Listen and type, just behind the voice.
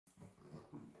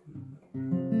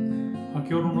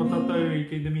kia ora no tātou I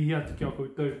kei te mihi atu ki a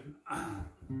koutou.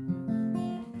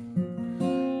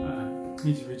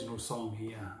 His original song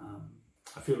here.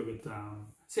 I feel a bit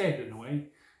sad in a way,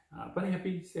 but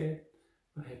happy, sad,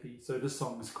 but happy. So this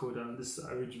song is called, this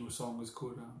original song is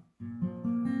called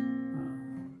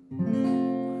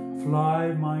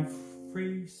Fly My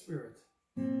Free Spirit.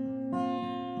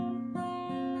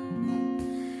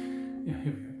 Yeah,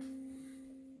 here we go.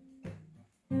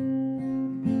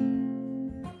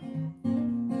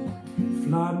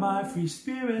 Fly my free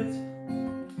spirit,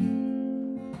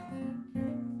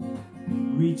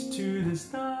 reach to the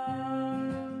stars,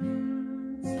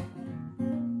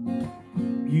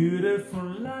 beautiful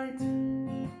light,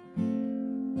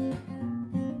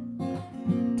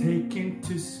 taken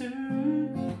too soon.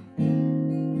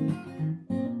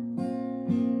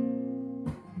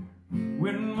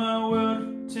 When my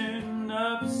world turned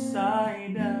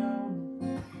upside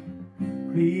down,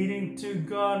 pleading to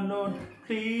God, Lord,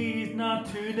 please not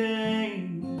today.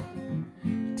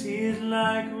 Tears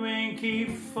like rain keep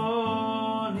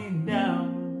falling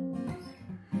down,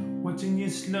 watching you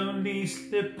slowly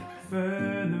slip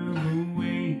further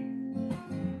away.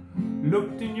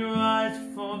 Looked in your eyes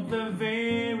for the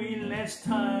very last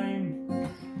time,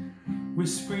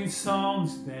 whispering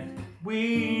songs that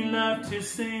we love to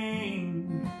sing.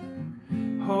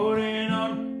 Holding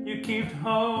on, you keep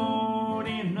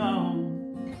holding on.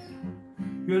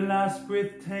 Your last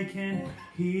breath taken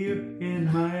here in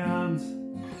my arms.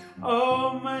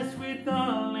 Oh, my sweet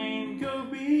darling, go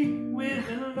be with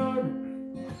the Lord.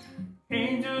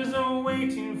 Angels are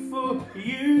waiting for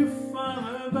you from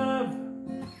above.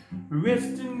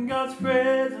 Rest in God's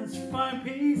presence, find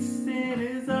peace in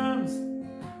His arms.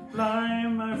 Fly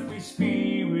my free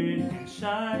spirit and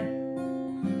shine.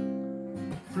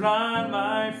 Fly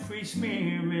my free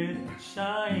spirit and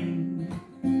shine.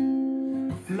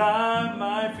 Fly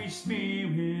my free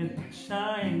spirit and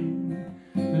shine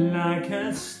like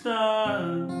a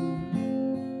star.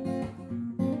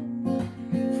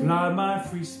 Fly my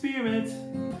free spirit,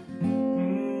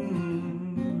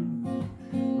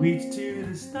 reach to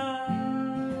the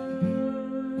stars,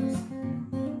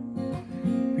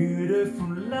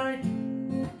 beautiful light,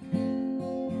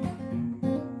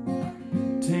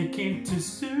 taken too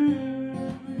soon.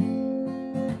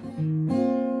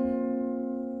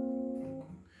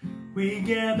 We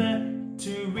gather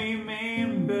to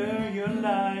remember your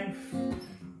life,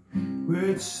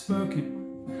 words spoken,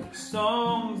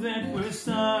 songs that were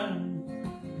sung,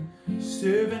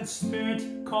 servant spirit,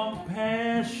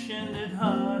 compassionate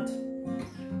heart.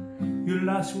 Your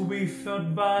loss will be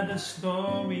felt by the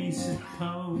stories it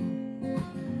told.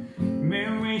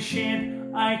 Memory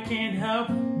shared, I can't help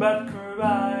but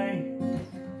cry.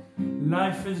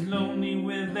 Life is lonely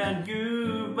without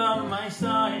you by my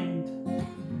side.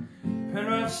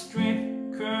 Pillar of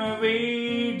strength,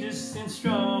 courageous and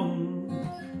strong.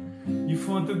 You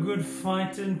fought the good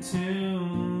fight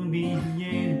until the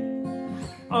end.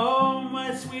 Oh,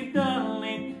 my sweet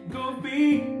darling, go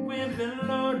be with the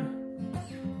Lord.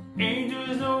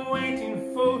 Angels are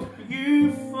waiting for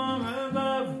you from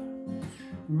above.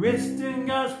 Rest in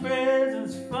God's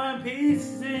presence, find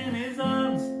peace in His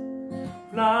arms.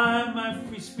 Fly my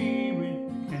free spirit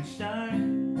and shine.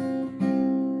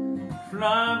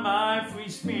 Fly my free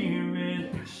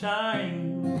spirit and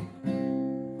shine.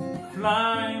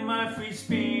 Fly my free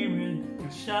spirit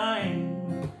and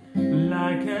shine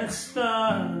like a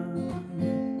star.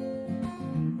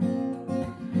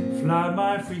 Fly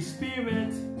my free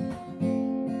spirit,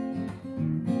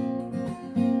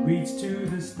 reach to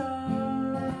the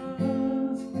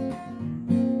stars,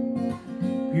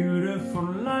 beautiful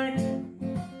light,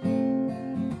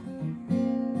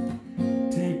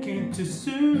 taken too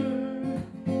soon.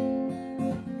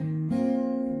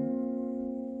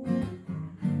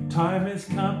 Time has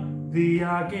come, the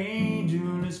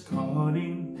archangel is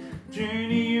calling.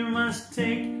 Journey you must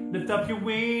take, lift up your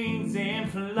wings and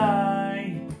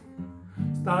fly.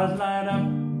 Stars light up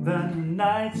the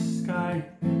night sky,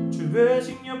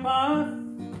 traversing your path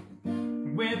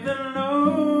with the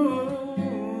Lord.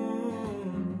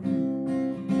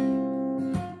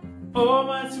 Oh,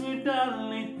 my sweet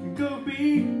darling, go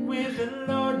be with the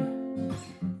Lord.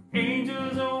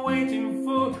 Angels are waiting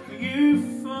for you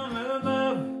from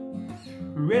above.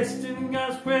 Rest in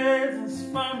God's presence,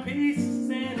 find peace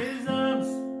in His arms.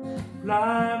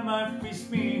 Fly my free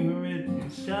spirit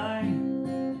and shine.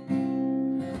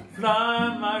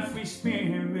 Fly my free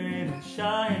spirit and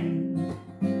shine.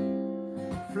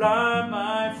 Fly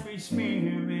my free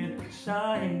spirit and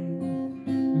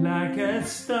shine like a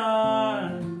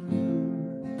star.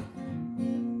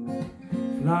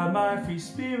 Fly my free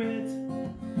spirit,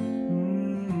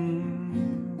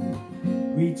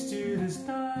 reach to the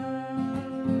stars.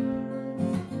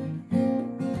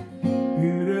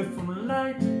 Beautiful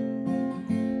light,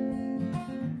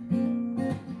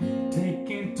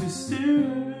 taken too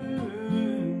soon.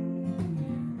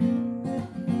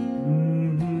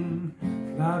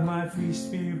 Fly my free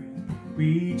spirit,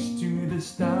 reach to the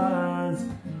stars.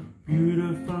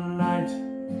 Beautiful light,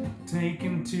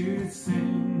 taken too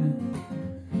soon.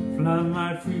 Fly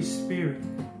my free spirit,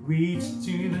 reach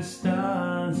to the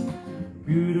stars.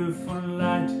 Beautiful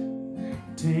light,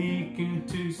 taken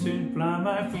too soon. Fly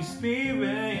my free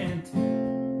spirit,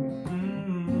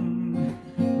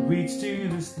 reach to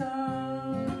the stars.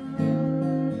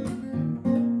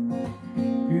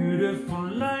 Beautiful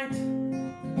light,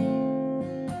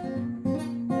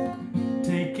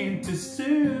 taken too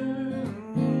soon.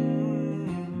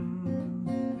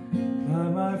 Fly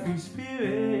my free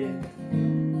spirit,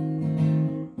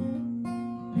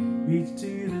 reach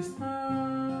to the stars.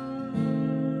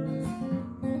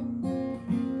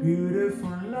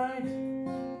 Beautiful light,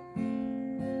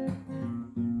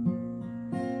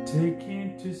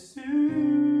 taken too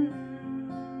soon.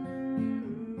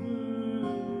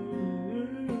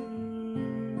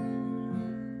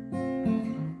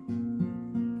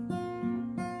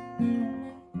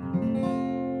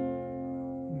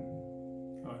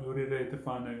 Nō reira e te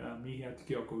whānau mihi atu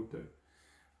ki a koutou.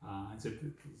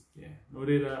 Nō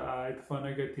reira e te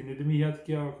whānau ka tēnei te mihi atu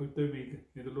ki a koutou.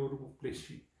 May the Lord will bless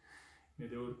you. May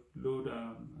the Lord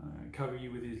cover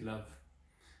you with His love.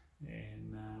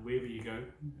 And wherever you go,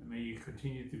 may you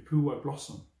continue to pūwai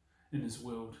blossom in this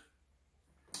world.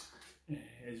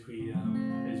 As we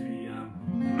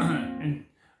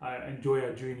enjoy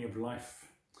our journey of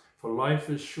life. For life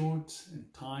is short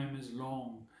and time is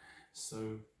long.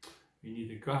 So we need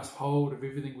to grasp hold of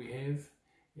everything we have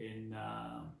and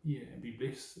and be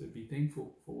blessed and be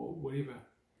thankful for whatever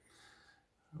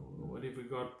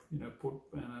God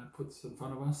puts in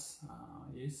front of us.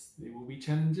 Yes, there will be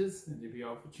challenges and there'll be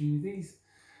opportunities,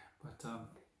 but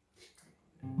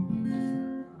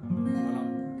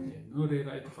nō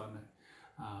reira e te whānau,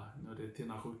 nō reira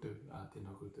tēnā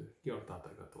koutou, kia ora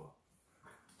tātou katoa.